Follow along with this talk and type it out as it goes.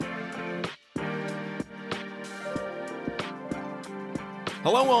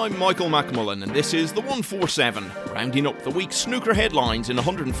Hello, I'm Michael McMullen and this is the 147, rounding up the week's snooker headlines in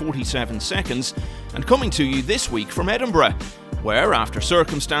 147 seconds and coming to you this week from Edinburgh, where after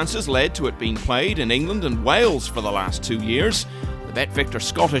circumstances led to it being played in England and Wales for the last 2 years, the BetVictor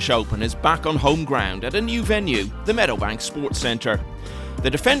Scottish Open is back on home ground at a new venue, the Meadowbank Sports Centre. The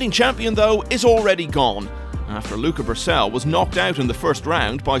defending champion, though, is already gone, after Luca Brecel was knocked out in the first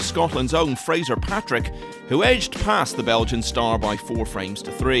round by Scotland's own Fraser Patrick, who edged past the Belgian star by 4 frames to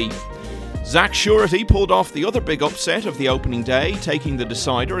 3. Zach Surety pulled off the other big upset of the opening day, taking the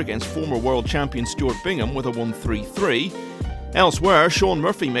decider against former world champion Stuart Bingham with a 1-3-3. Elsewhere, Shaun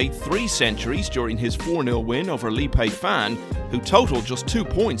Murphy made 3 centuries during his 4-0 win over Li Pei Fan, who totalled just 2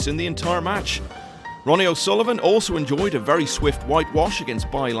 points in the entire match. Ronnie O'Sullivan also enjoyed a very swift whitewash against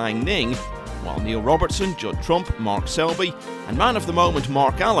Bai Lang Ning, while Neil Robertson, Judd Trump, Mark Selby and man of the moment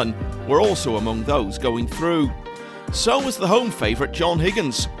Mark Allen were also among those going through. So was the home favourite John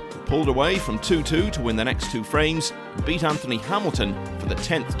Higgins, who pulled away from 2-2 to win the next 2 frames and beat Anthony Hamilton for the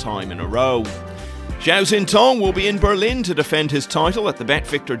 10th time in a row. Zhao Xintong will be in Berlin to defend his title at the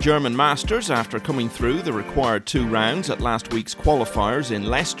BetVictor German Masters after coming through the required 2 rounds at last week's qualifiers in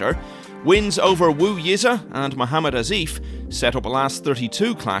Leicester. Wins over Wu Yiza and Mohamed Azif set up a last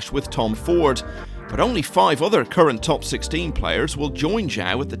 32 clash with Tom Ford, but only 5 other current top 16 players will join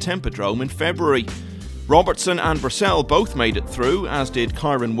Zhao at the Tempodrome in February. Robertson and Brecel both made it through, as did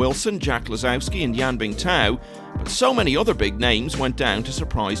Kyron Wilson, Jack Lazowski and Yan Bingtao, but so many other big names went down to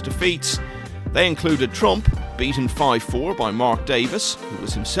surprise defeats. They included Trump, beaten 5-4 by Mark Davis, who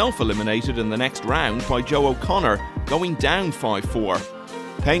was himself eliminated in the next round by Joe O'Connor, going down 5-4.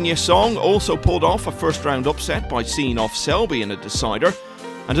 Peng Yasong also pulled off a first-round upset by seeing off Selby in a decider,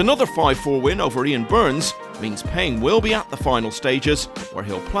 and another 5-4 win over Ian Burns means Peng will be at the final stages, where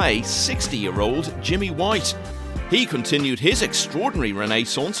he'll play 60-year-old Jimmy White. He continued his extraordinary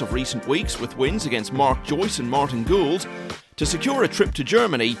renaissance of recent weeks with wins against Mark Joyce and Martin Gould to secure a trip to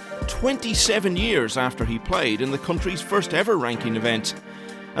Germany 27 years after he played in the country's first ever ranking event.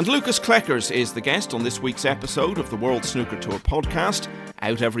 And Lucas Kleckers is the guest on this week's episode of the World Snooker Tour podcast,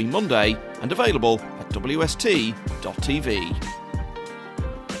 out every Monday and available at WST.tv.